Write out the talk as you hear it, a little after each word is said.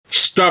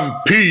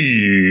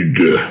Stampede.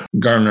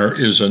 Garner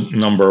Isn't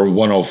number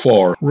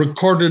 104,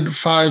 recorded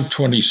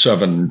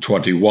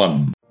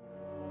 5/27/21.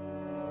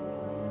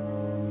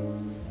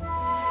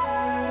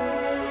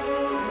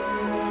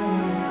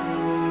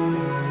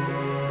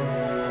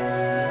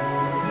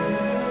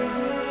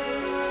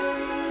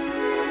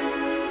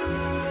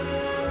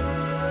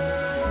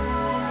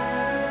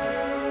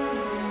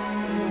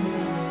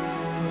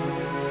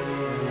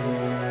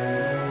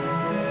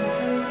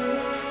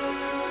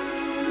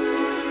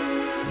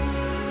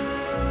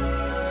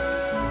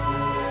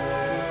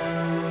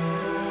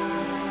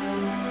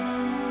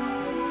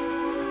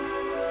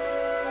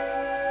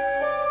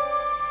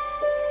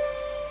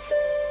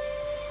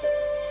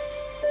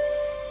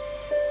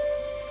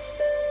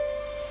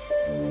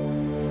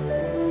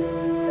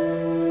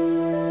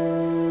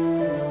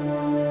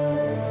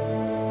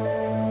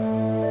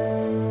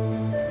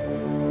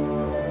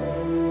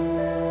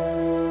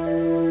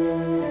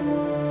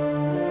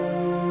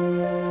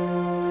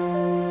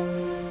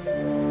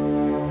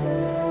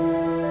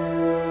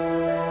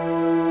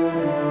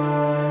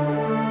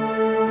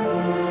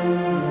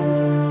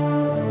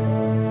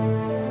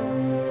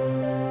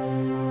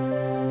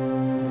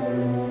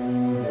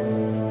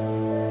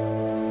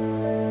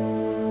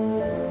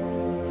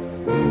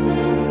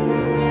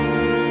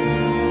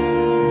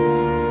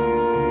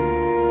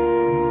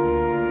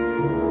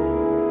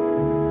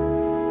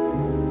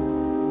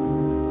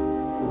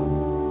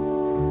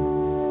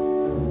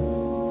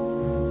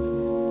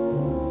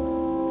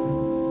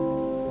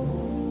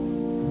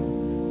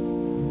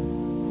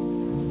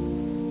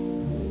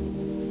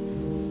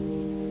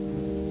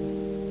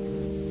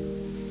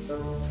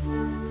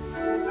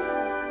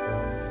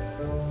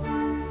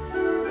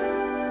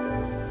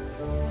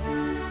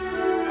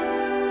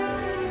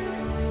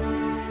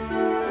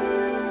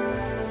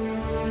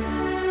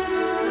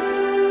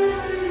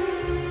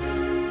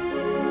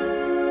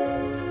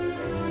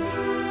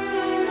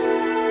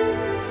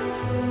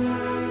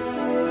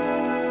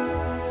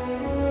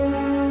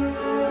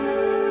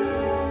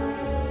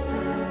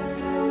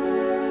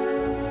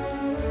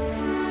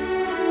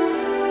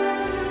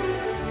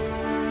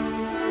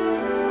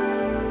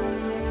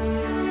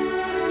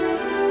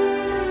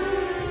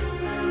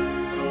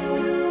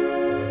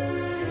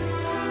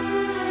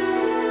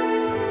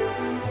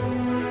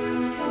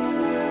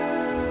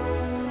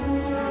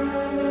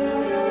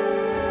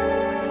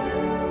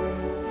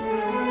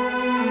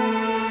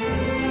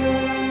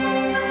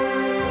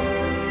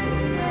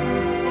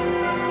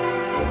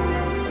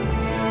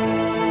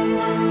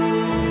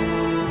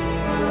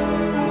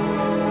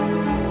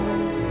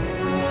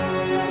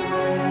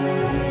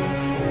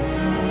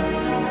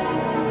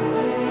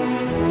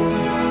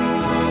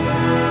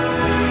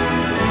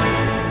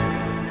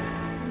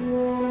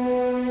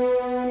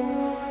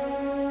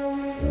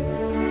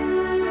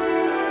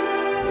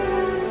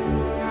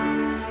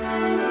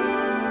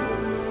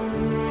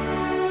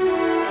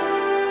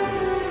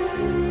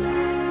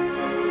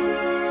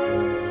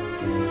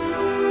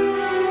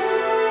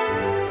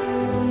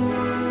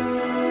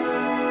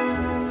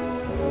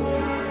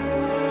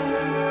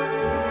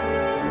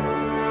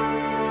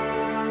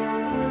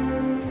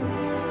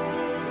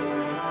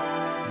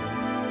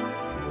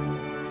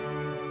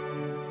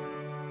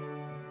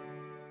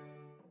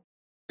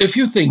 If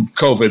you think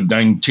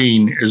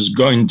COVID-19 is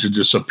going to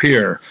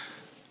disappear,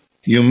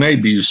 you may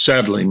be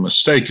sadly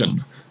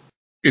mistaken.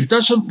 It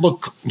doesn't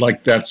look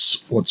like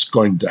that's what's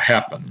going to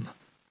happen.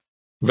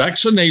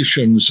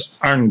 Vaccinations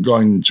aren't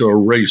going to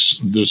erase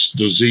this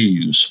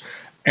disease,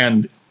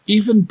 and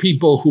even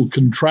people who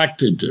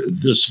contracted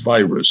this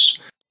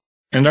virus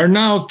and are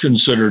now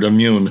considered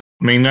immune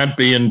may not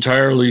be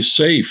entirely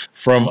safe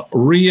from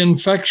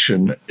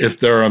reinfection if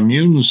their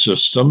immune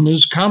system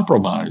is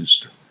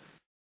compromised.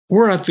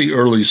 We're at the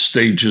early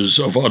stages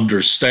of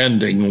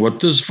understanding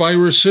what this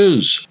virus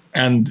is,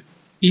 and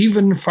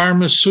even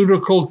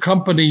pharmaceutical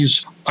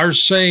companies are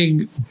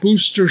saying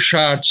booster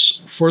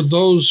shots for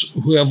those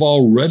who have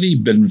already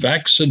been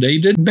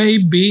vaccinated may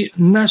be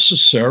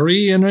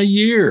necessary in a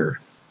year,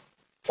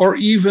 or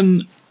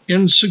even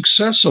in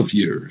successive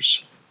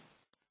years.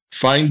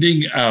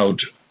 Finding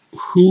out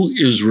who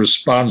is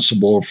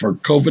responsible for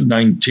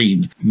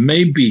COVID-19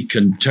 may be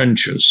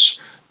contentious,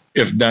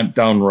 if not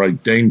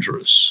downright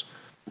dangerous.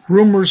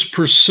 Rumors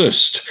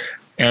persist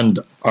and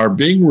are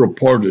being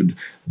reported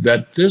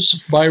that this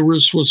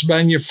virus was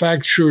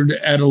manufactured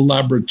at a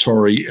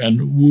laboratory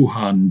in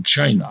Wuhan,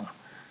 China.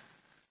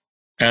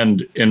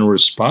 And in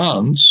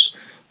response,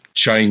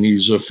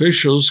 Chinese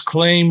officials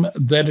claim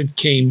that it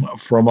came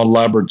from a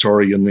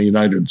laboratory in the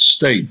United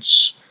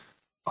States,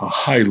 a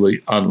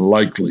highly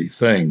unlikely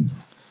thing.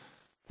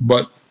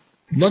 But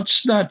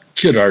let's not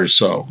kid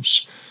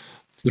ourselves.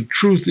 The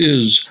truth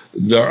is,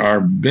 there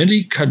are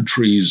many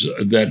countries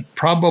that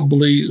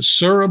probably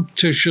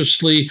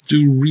surreptitiously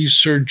do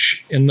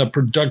research in the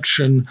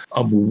production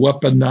of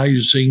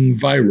weaponizing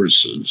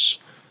viruses.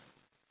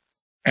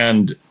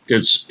 And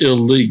it's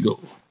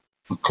illegal,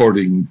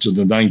 according to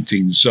the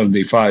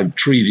 1975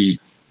 treaty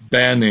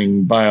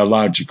banning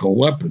biological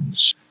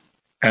weapons.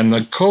 And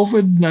the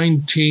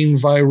COVID-19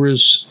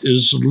 virus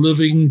is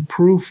living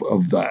proof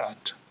of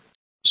that.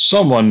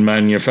 Someone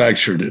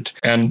manufactured it,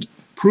 and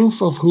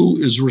proof of who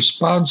is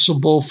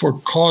responsible for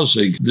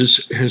causing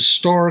this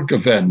historic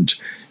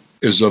event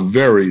is a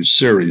very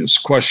serious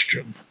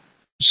question.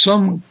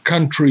 Some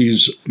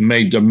countries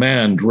may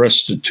demand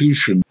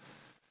restitution.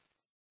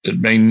 It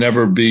may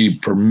never be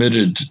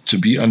permitted to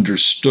be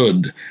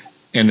understood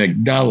and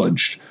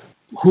acknowledged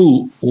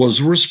who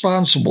was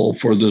responsible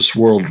for this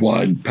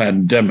worldwide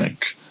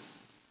pandemic.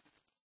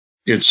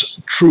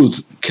 Its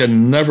truth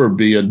can never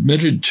be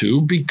admitted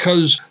to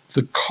because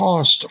the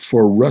cost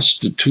for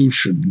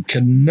restitution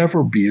can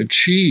never be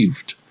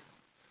achieved.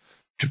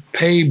 To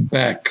pay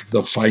back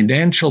the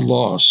financial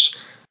loss,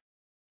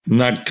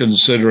 not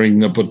considering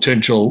the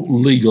potential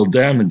legal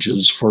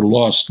damages for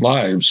lost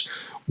lives,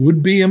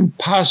 would be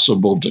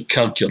impossible to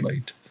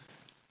calculate.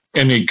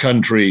 Any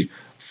country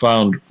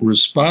found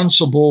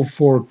responsible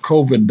for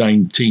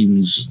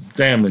COVID-19's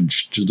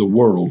damage to the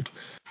world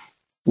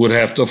would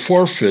have to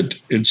forfeit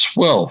its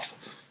wealth,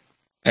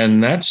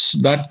 and that's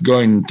not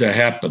going to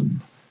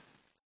happen.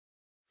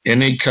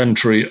 Any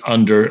country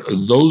under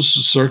those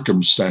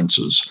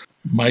circumstances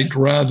might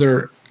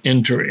rather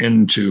enter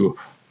into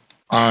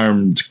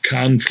armed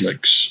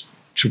conflicts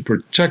to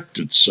protect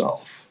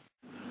itself.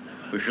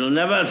 We shall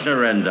never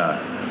surrender,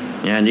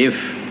 and if,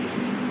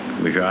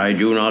 which I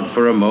do not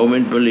for a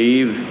moment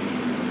believe,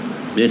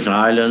 this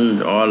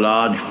island or a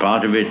large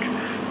part of it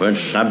were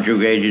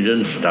subjugated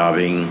and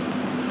starving,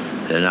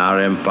 then our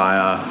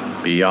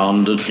empire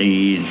beyond the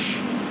seas,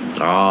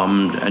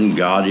 armed and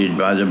guarded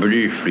by the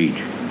British fleet,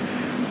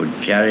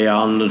 would carry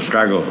on the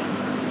struggle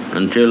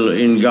until,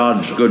 in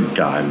God's good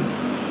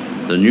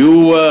time, the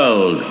new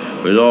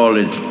world, with all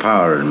its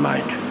power and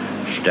might,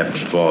 steps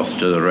forth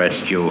to the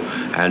rescue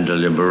and the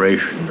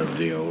liberation of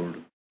the old.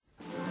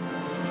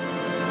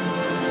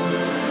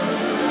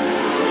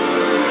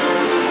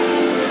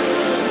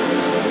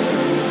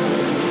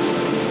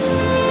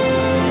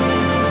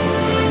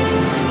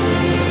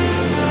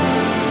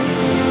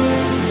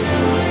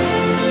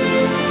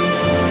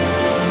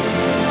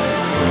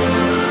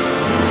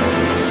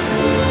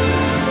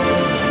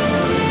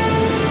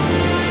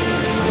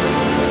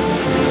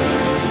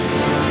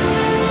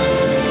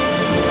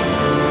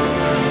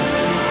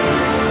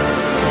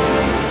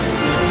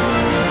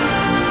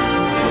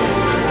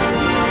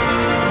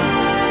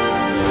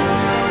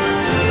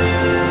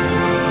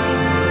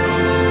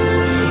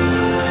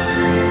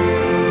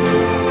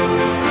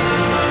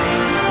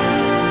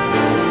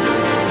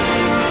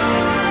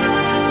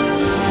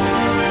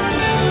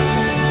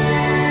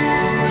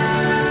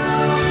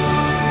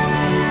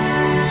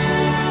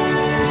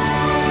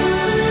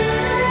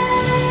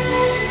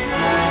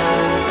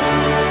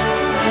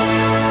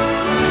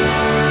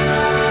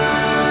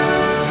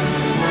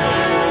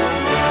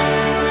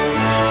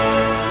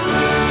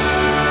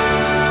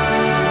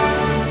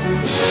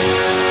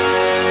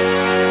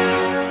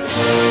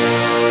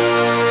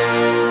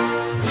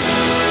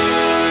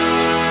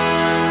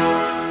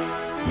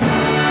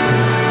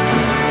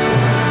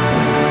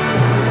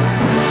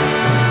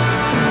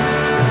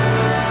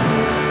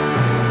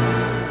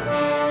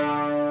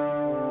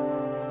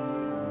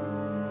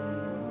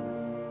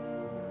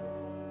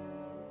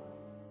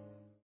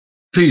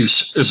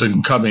 Peace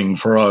isn't coming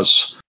for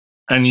us,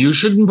 and you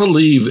shouldn't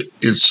believe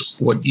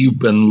it's what you've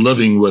been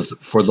living with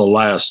for the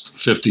last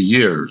 50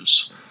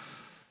 years.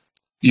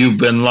 You've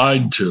been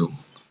lied to,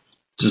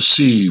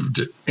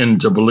 deceived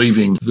into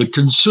believing the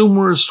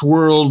consumerist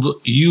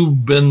world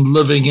you've been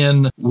living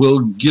in will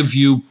give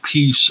you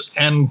peace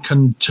and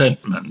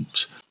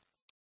contentment.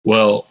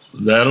 Well,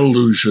 that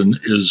illusion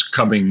is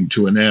coming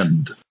to an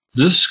end.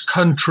 This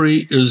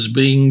country is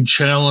being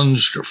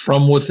challenged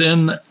from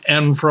within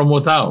and from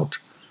without.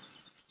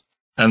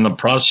 And the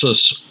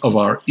process of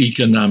our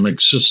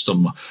economic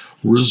system,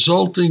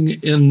 resulting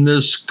in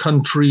this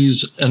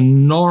country's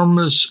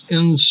enormous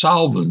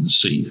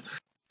insolvency,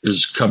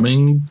 is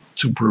coming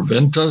to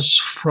prevent us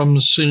from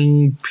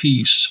seeing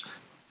peace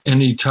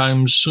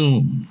anytime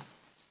soon.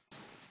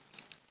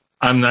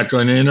 I'm not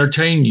going to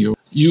entertain you.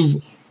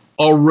 You've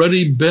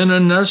already been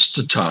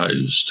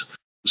anesthetized.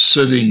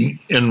 Sitting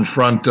in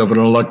front of an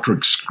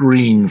electric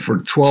screen for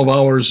 12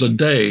 hours a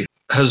day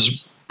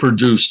has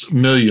produced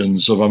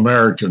millions of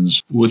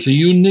Americans with a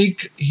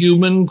unique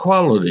human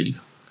quality.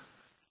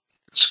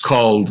 It's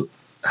called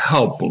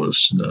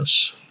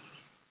helplessness.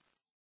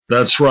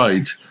 That's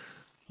right.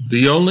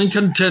 The only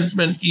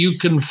contentment you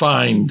can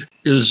find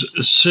is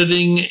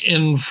sitting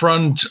in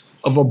front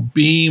of a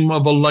beam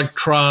of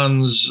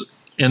electrons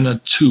in a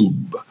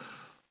tube,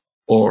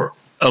 or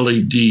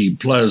LED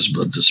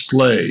plasma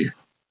display,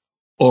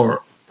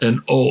 or an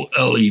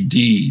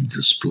OLED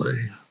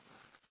display.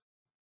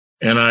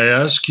 And I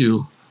ask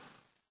you,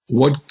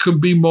 what could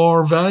be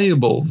more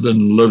valuable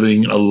than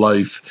living a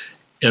life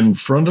in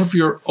front of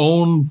your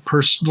own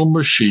personal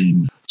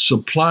machine,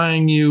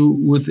 supplying you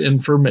with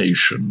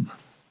information?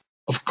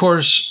 Of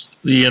course,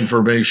 the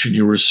information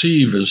you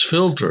receive is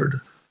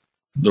filtered.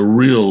 The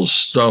real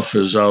stuff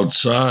is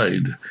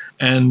outside,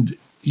 and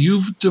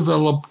you've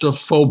developed a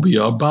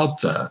phobia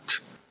about that.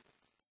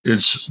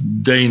 It's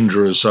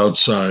dangerous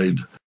outside,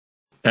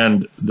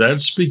 and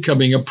that's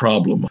becoming a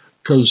problem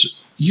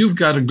because you've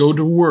got to go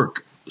to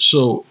work,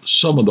 so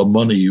some of the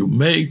money you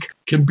make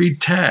can be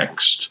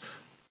taxed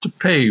to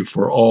pay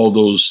for all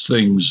those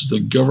things the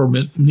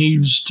government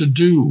needs to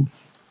do.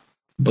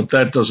 But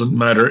that doesn't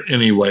matter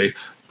anyway,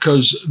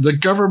 because the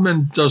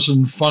government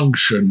doesn't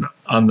function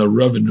on the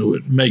revenue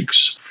it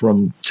makes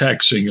from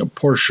taxing a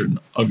portion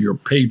of your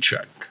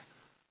paycheck.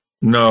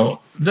 No,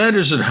 that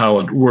isn't how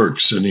it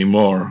works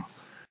anymore.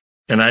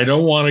 And I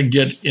don't want to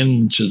get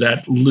into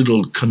that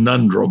little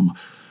conundrum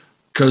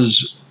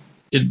because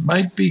it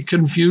might be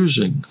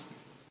confusing.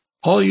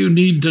 All you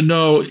need to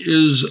know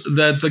is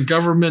that the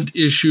government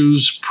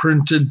issues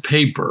printed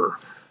paper,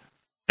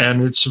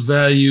 and its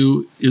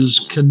value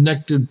is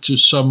connected to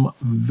some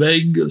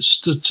vague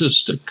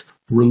statistic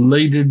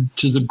related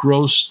to the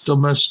gross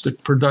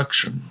domestic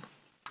production.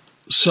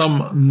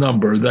 Some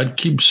number that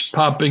keeps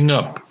popping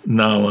up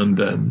now and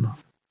then.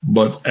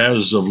 But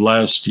as of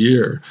last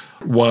year,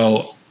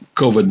 while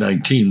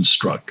COVID-19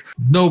 struck,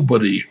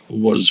 nobody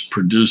was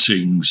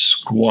producing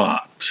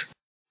squat.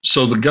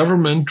 So the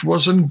government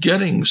wasn't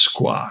getting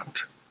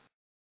squat.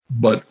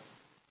 But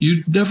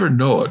you'd never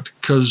know it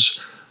because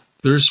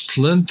there's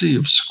plenty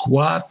of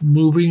squat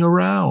moving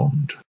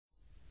around.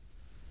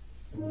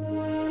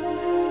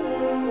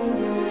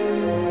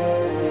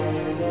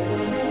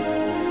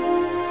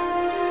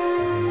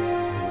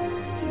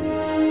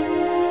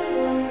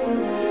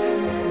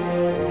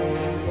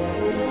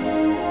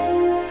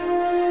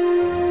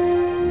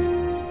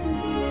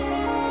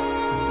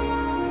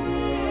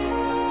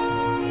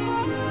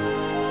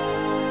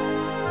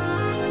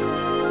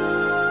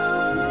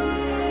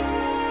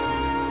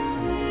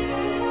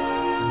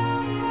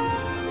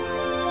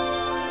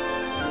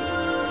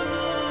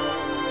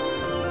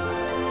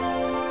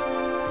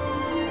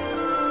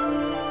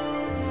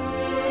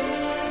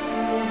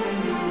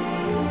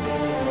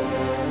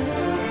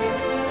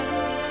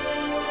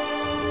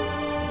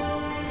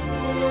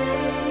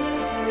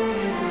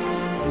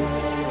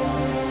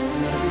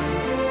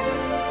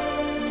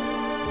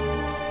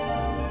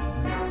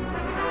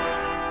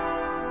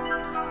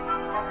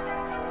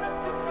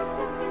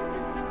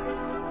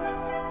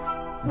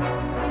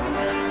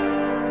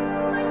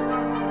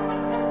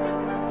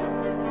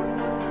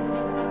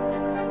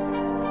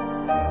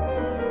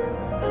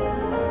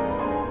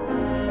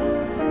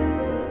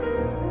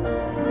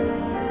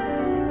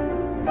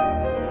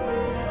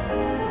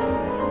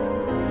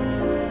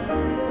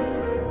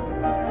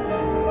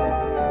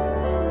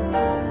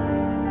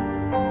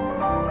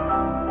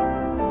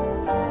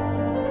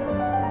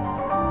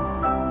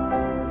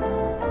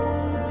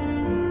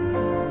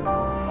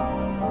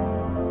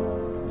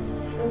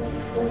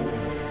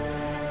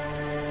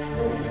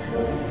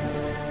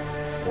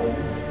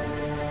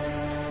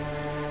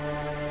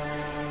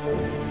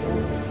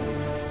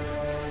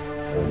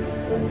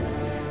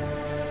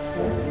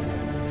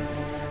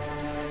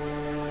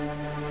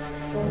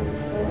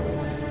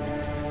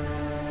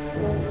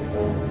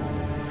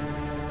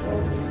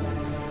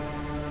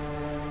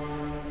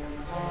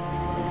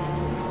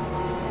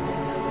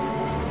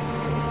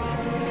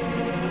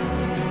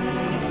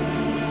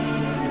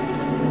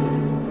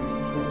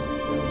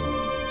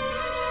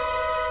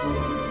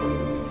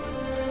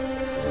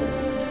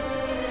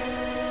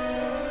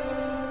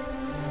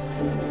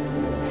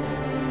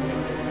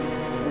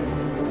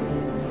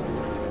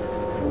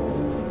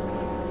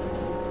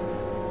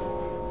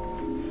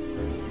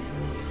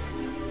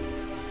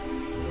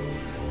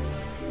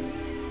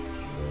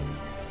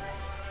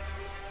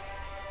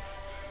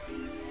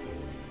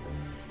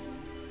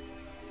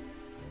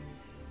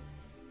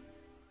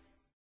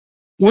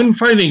 When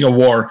fighting a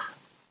war,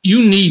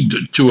 you need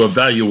to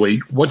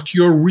evaluate what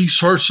your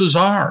resources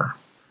are.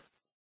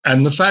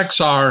 And the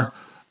facts are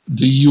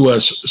the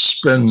U.S.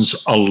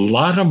 spends a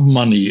lot of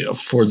money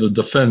for the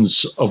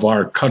defense of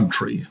our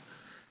country.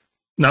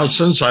 Now,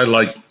 since I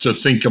like to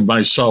think of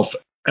myself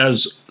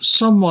as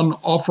someone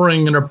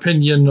offering an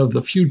opinion of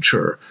the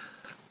future,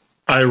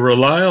 I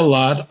rely a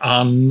lot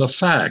on the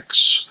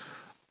facts,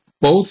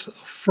 both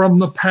from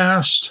the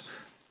past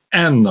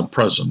and the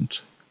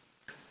present.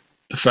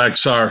 The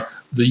facts are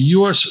the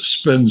U.S.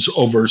 spends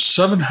over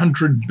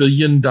 $700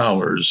 billion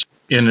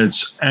in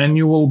its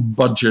annual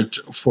budget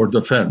for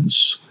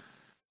defense.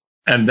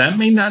 And that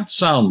may not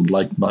sound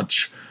like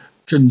much,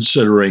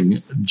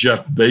 considering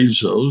Jeff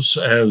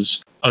Bezos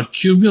has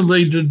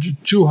accumulated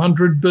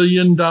 $200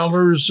 billion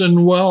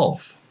in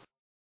wealth.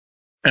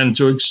 And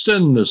to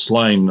extend this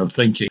line of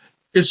thinking,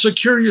 it's a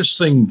curious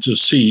thing to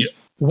see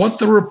what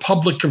the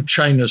Republic of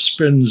China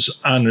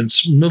spends on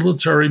its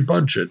military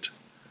budget.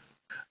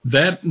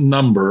 That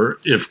number,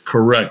 if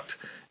correct,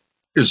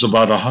 is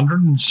about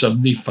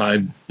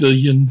 $175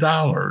 billion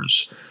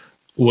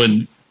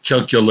when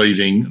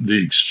calculating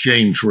the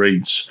exchange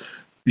rates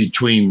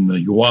between the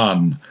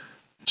yuan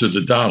to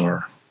the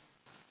dollar.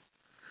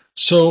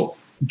 So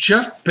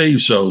Jeff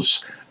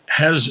Bezos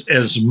has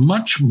as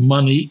much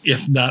money,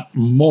 if not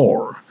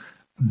more,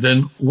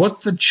 than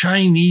what the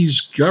Chinese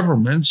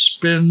government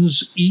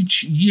spends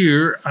each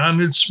year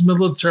on its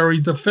military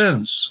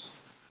defense.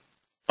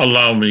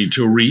 Allow me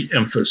to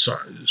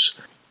re-emphasize.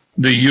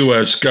 The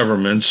U.S.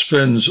 government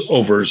spends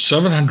over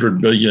 $700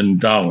 billion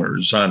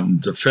on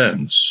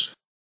defense.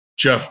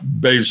 Jeff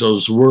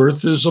Bezos'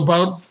 worth is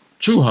about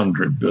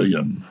 $200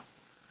 billion.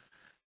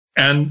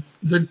 And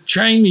the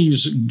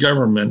Chinese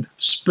government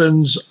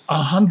spends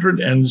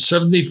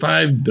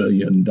 $175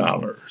 billion.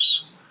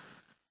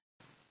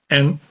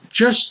 And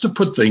just to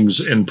put things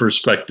in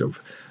perspective,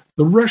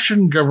 the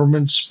Russian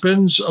government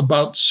spends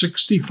about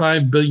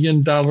 $65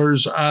 billion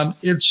on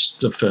its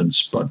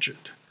defense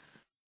budget.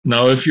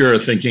 Now, if you're a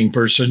thinking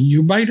person,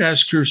 you might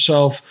ask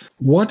yourself,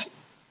 what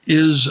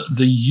is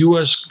the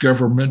U.S.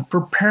 government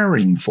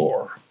preparing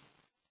for?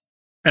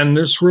 And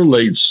this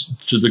relates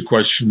to the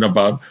question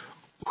about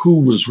who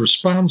was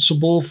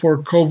responsible for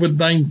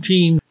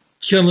COVID-19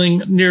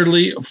 killing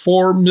nearly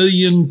 4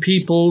 million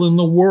people in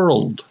the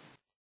world.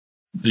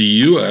 The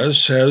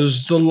U.S.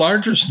 has the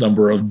largest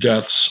number of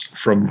deaths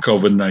from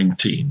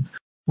COVID-19,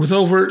 with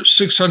over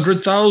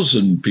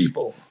 600,000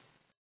 people.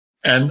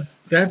 And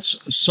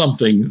that's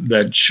something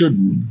that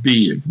shouldn't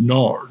be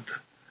ignored.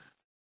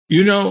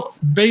 You know,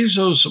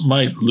 Bezos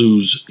might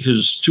lose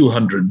his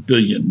 $200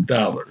 billion,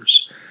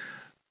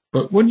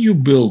 but when you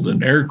build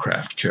an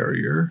aircraft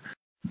carrier,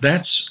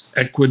 that's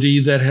equity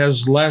that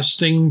has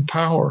lasting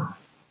power.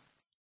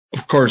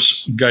 Of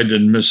course,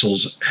 guided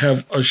missiles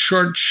have a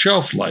short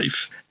shelf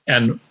life,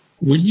 and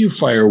when you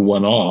fire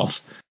one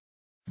off,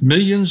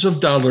 millions of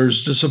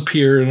dollars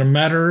disappear in a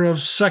matter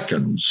of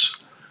seconds.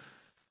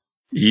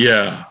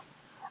 Yeah,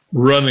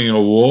 running a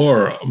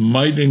war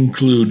might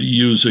include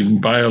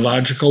using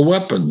biological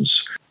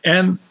weapons,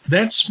 and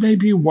that's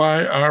maybe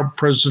why our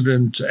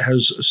president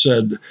has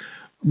said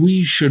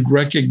we should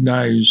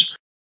recognize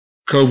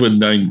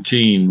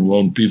COVID-19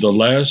 won't be the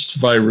last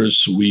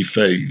virus we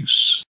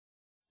face.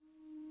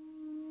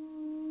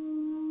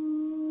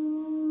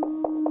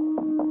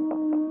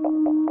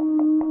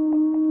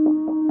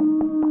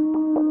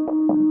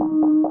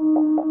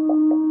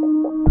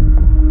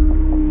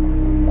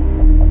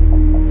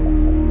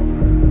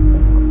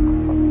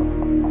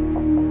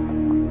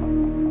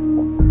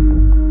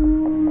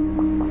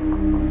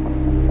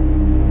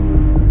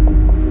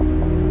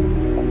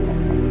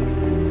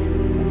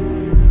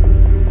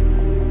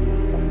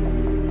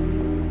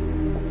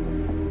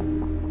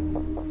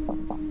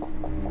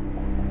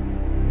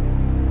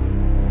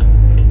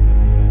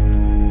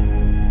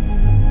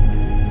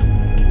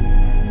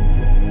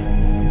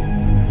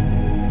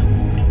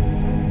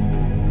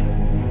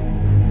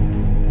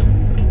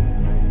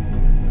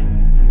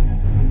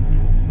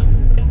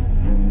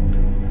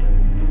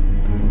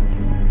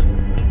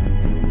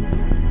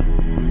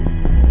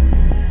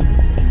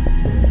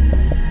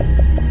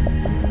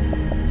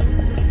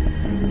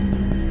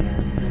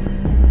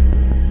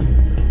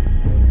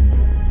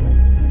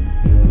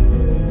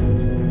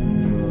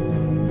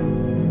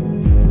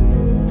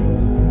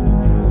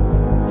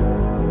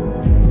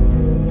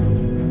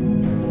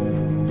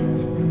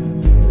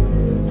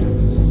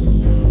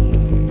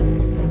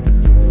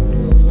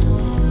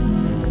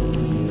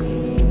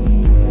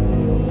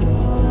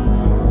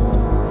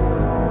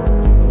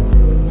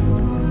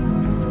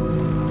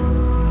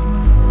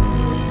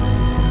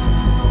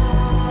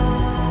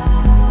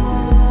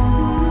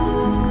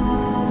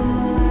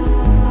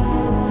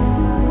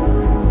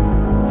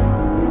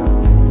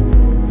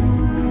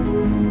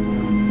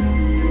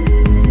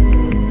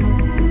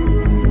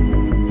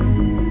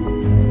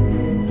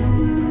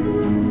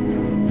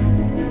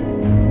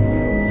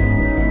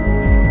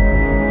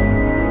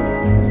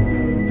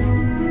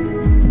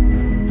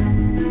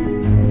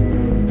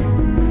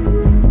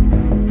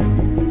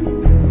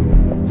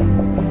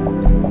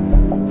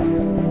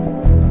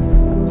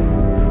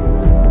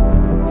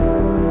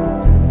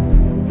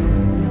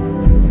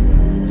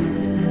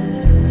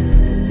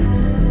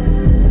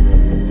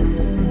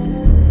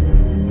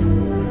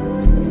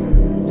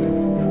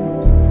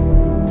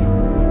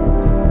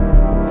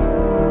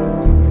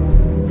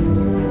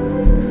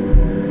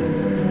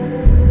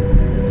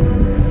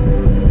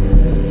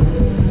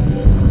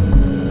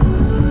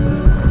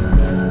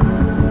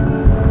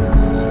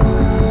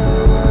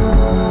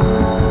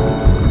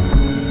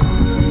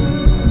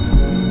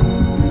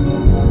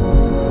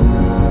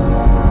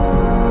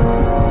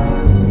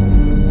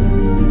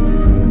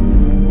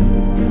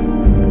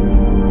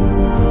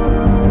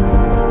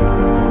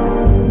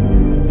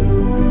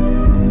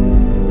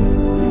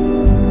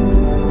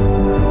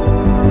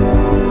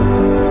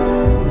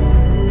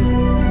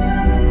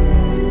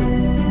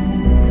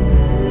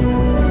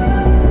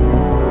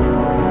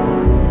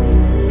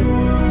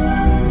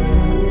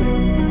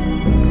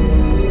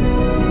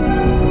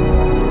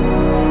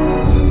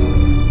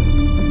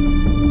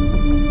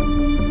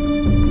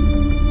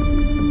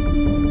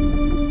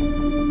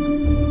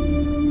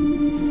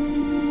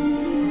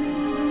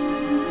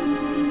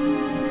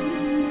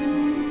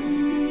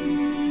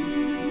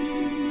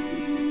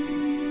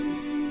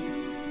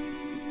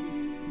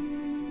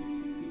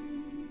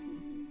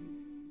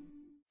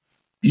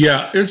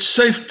 Yeah, it's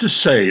safe to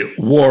say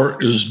war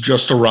is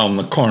just around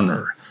the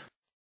corner.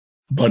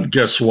 But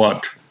guess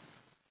what?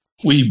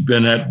 We've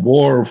been at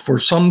war for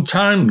some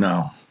time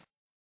now.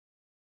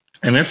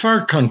 And if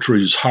our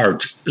country's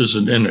heart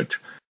isn't in it,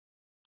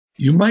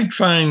 you might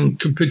find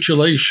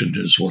capitulation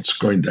is what's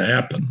going to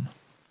happen.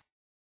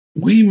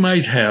 We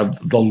might have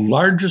the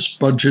largest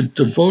budget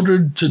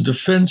devoted to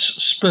defense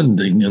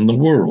spending in the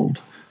world.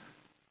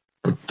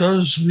 But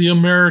does the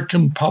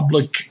American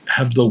public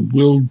have the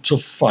will to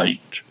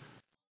fight?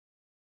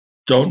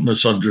 Don't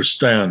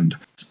misunderstand.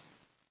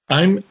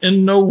 I'm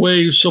in no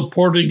way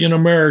supporting an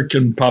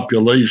American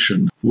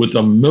population with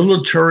a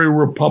military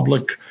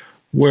republic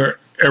where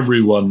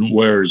everyone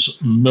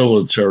wears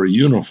military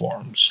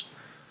uniforms.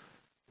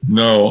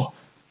 No,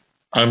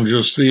 I'm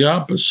just the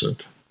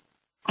opposite.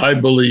 I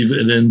believe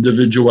in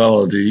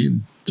individuality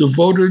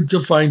devoted to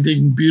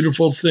finding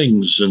beautiful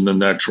things in the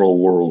natural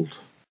world.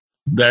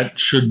 That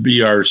should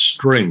be our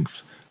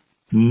strength,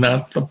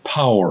 not the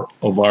power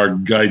of our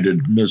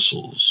guided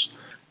missiles.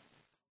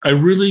 I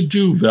really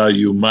do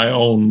value my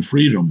own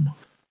freedom,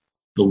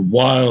 the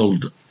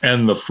wild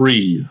and the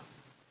free.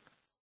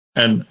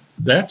 And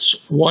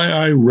that's why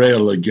I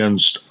rail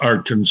against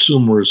our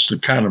consumerist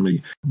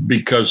economy,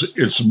 because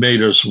it's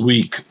made us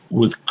weak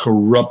with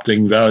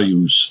corrupting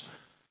values.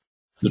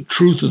 The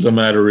truth of the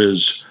matter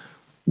is,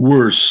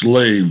 we're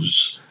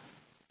slaves.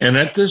 And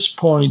at this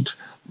point,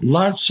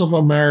 lots of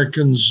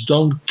Americans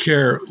don't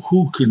care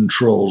who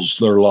controls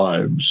their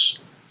lives.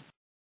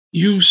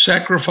 You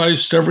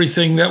sacrificed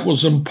everything that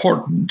was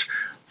important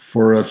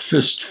for a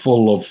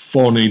fistful of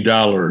phony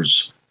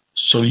dollars,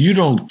 so you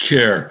don't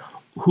care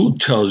who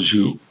tells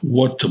you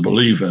what to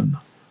believe in.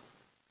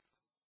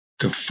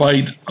 To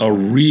fight a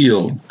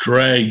real,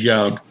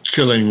 drag-out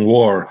killing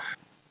war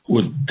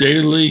with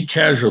daily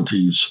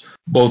casualties,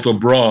 both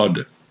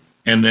abroad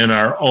and in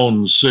our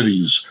own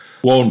cities,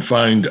 won't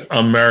find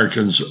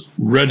Americans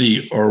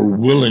ready or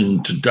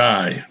willing to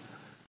die.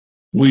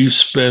 We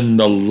spend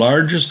the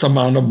largest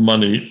amount of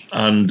money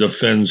on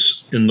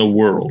defense in the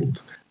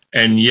world,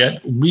 and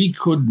yet we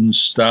couldn't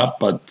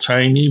stop a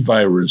tiny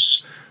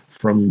virus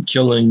from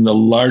killing the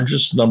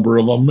largest number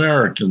of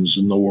Americans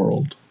in the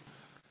world.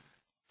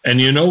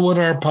 And you know what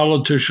our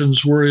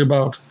politicians worry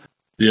about?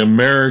 The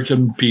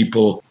American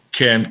people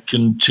can't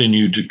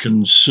continue to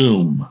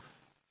consume,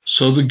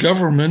 so the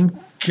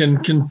government can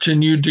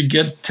continue to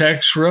get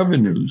tax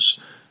revenues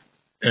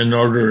in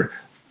order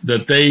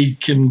that they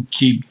can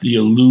keep the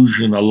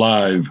illusion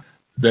alive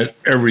that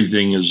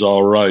everything is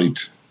all right.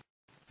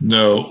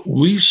 No,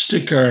 we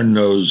stick our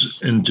nose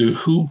into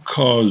who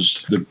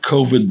caused the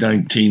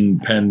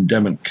COVID-19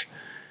 pandemic,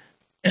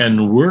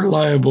 and we're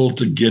liable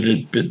to get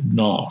it bitten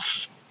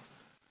off.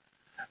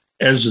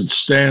 As it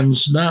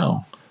stands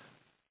now,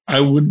 I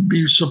wouldn't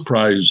be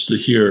surprised to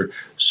hear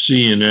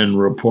CNN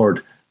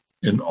report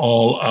an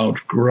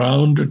all-out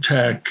ground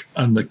attack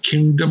on the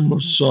Kingdom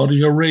of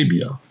Saudi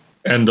Arabia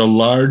and a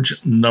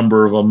large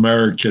number of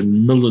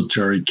American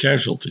military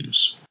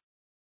casualties.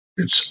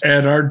 It's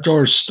at our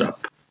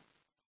doorstep,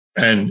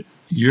 and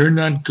you're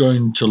not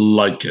going to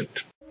like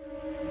it.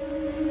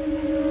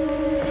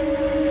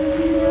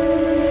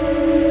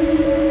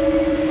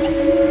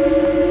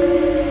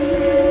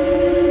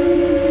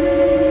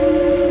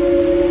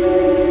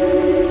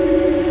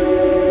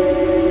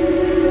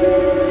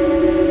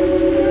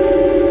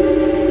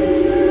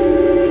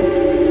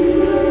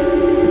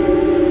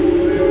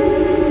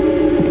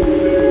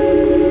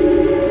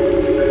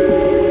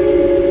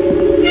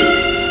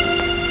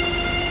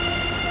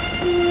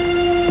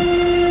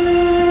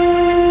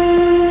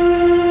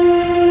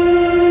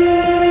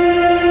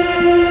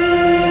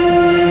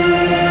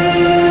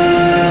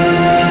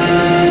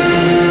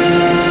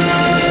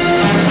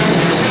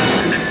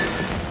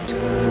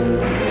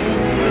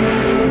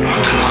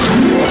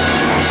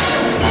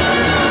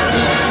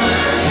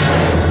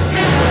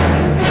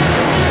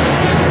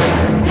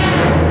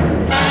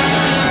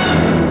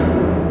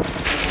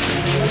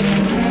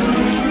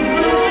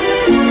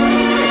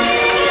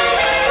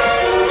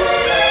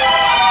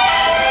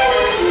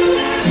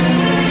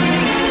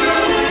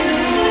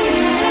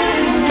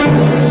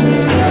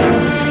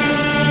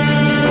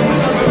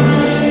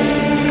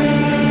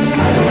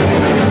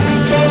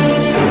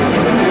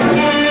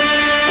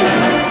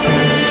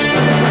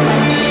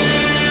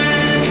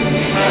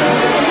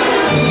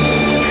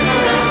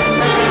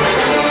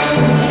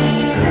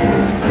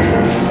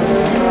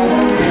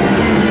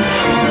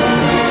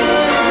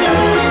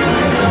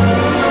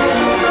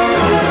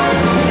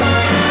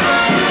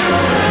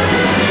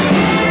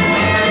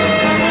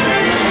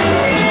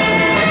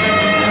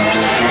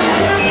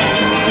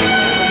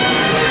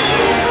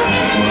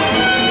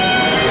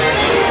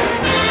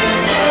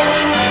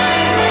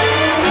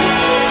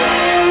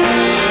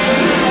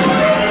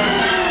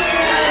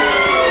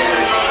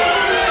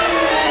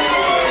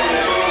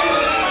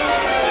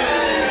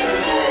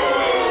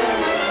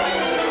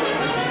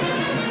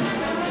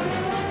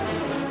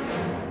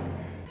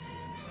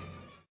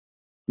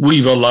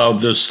 We've allowed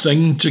this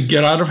thing to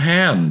get out of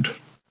hand.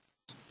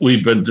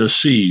 We've been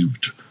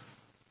deceived.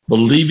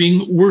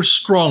 believing we're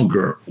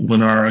stronger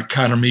when our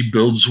economy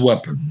builds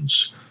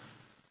weapons,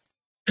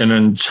 an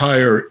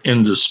entire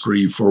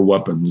industry for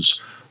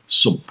weapons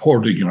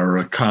supporting our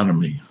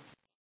economy.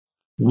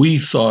 We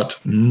thought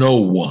no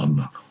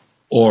one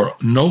or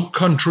no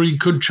country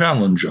could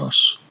challenge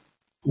us.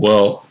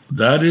 Well,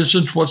 that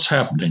isn't what's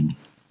happening.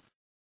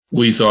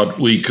 We thought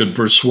we could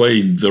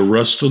persuade the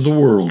rest of the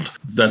world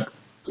that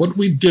what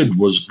we did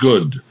was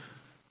good,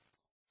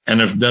 and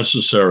if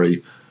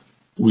necessary,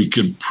 we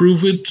could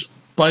prove it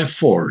by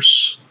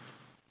force.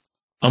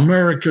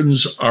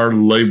 Americans are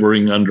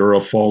laboring under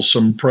a false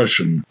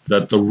impression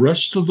that the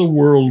rest of the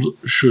world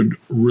should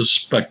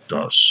respect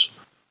us,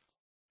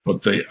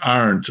 but they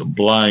aren't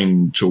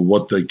blind to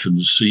what they can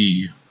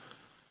see.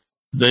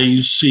 They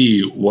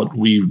see what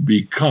we've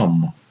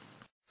become.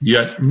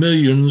 Yet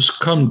millions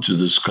come to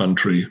this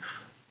country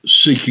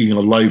seeking a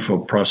life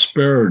of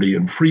prosperity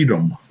and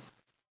freedom.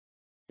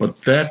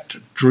 But that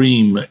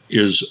dream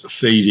is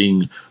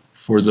fading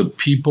for the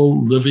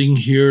people living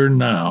here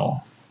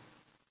now.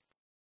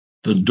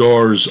 The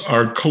doors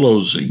are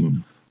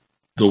closing.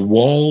 The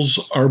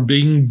walls are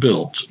being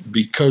built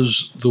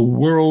because the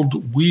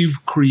world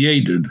we've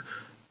created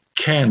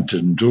can't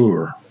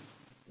endure.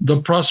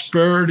 The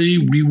prosperity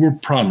we were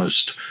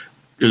promised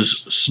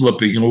is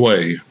slipping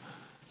away.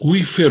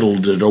 We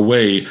fiddled it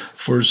away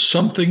for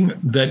something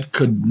that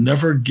could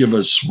never give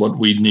us what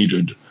we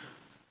needed.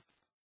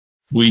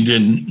 We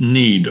didn't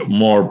need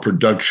more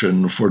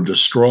production for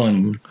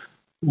destroying.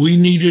 We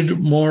needed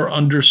more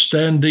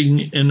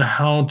understanding in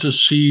how to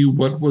see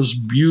what was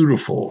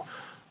beautiful,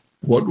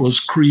 what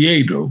was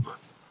creative.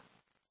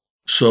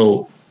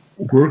 So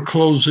we're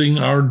closing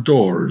our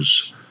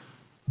doors,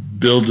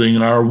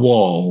 building our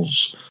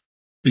walls,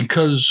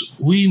 because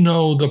we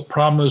know the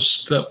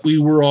promise that we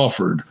were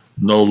offered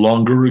no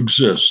longer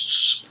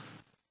exists.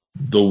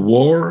 The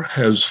war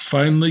has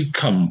finally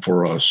come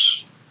for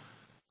us,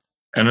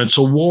 and it's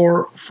a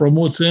war from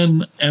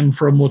within and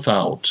from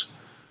without.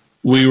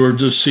 We were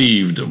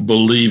deceived,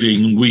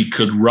 believing we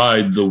could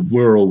ride the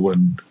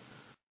whirlwind,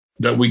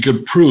 that we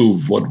could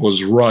prove what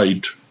was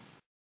right,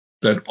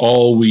 that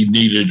all we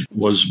needed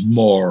was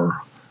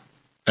more,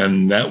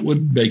 and that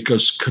would make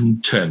us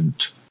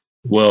content.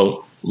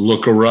 Well,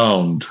 look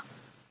around.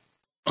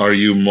 Are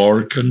you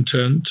more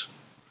content?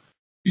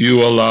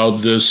 You allowed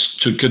this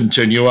to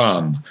continue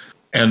on,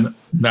 and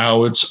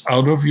now it's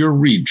out of your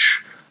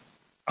reach,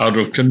 out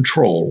of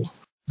control.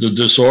 The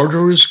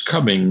disorder is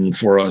coming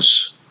for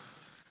us,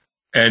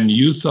 and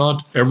you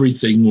thought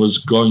everything was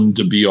going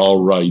to be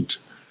all right.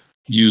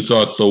 You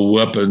thought the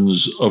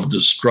weapons of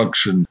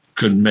destruction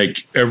could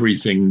make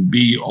everything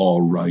be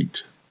all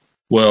right.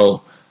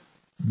 Well,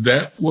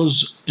 that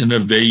was an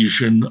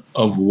evasion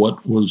of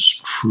what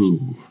was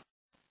true.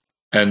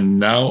 And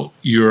now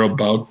you're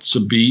about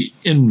to be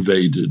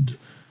invaded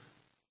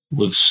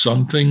with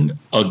something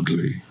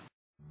ugly.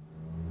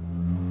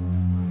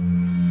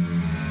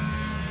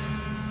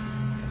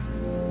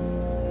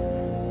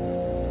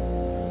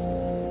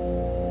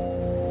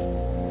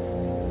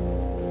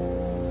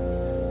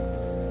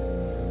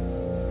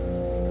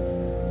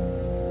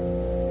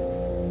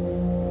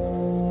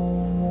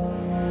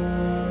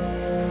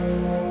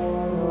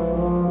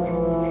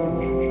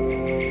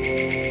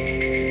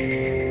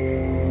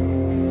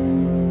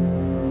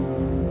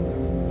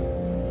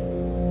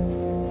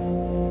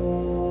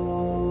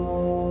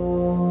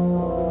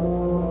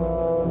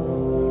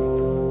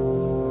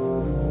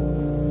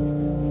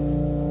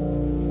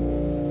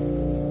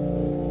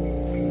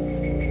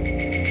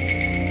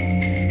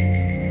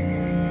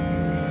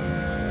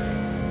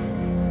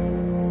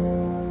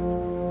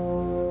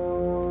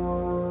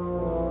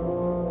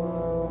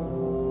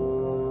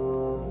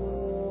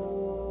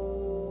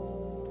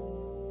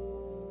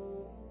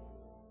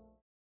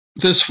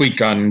 This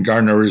week on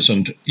Garner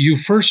Isn't, you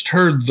first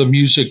heard the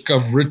music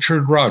of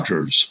Richard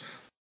Rodgers,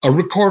 a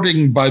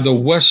recording by the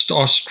West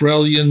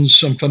Australian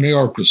Symphony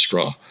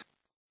Orchestra,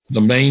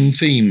 the main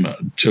theme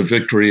to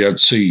Victory at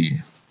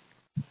Sea.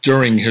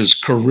 During his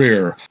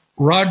career,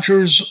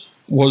 Rodgers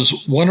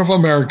was one of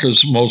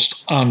America's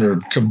most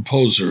honored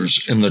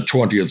composers in the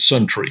 20th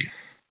century,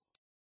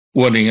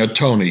 winning a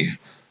Tony,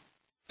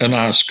 an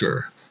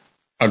Oscar,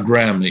 a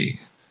Grammy,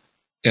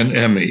 an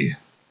Emmy,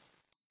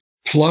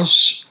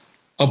 plus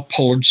a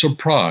Pulitzer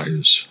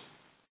Prize.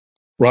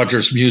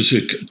 Rodgers'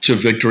 music to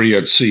Victory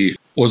at Sea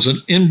was an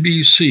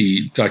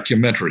NBC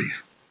documentary.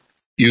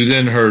 You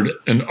then heard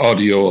an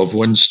audio of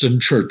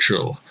Winston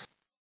Churchill,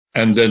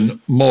 and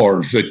then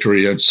more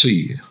Victory at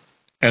Sea,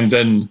 and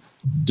then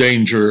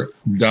Danger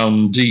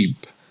Down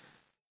Deep,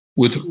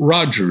 with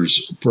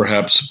Rodgers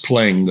perhaps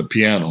playing the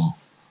piano.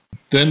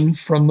 Then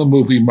from the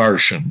movie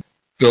Martian,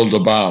 Build a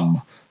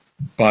Bomb,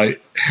 by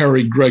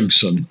Harry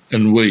Gregson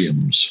and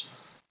Williams,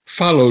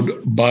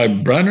 followed by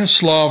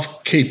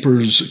Branislav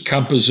Kaper's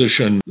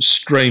composition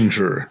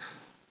Stranger,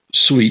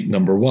 Suite No.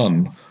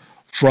 1,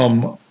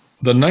 from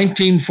the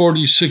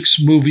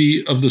 1946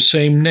 movie of the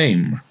same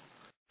name,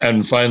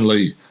 and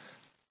finally,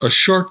 a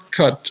short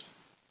cut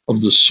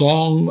of the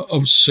Song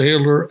of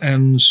Sailor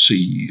and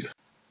Sea.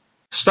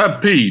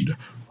 Stampede,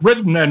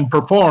 written and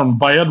performed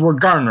by Edward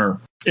Garner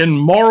in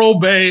Morro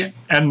Bay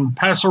and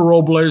Paso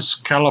Robles,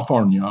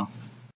 California.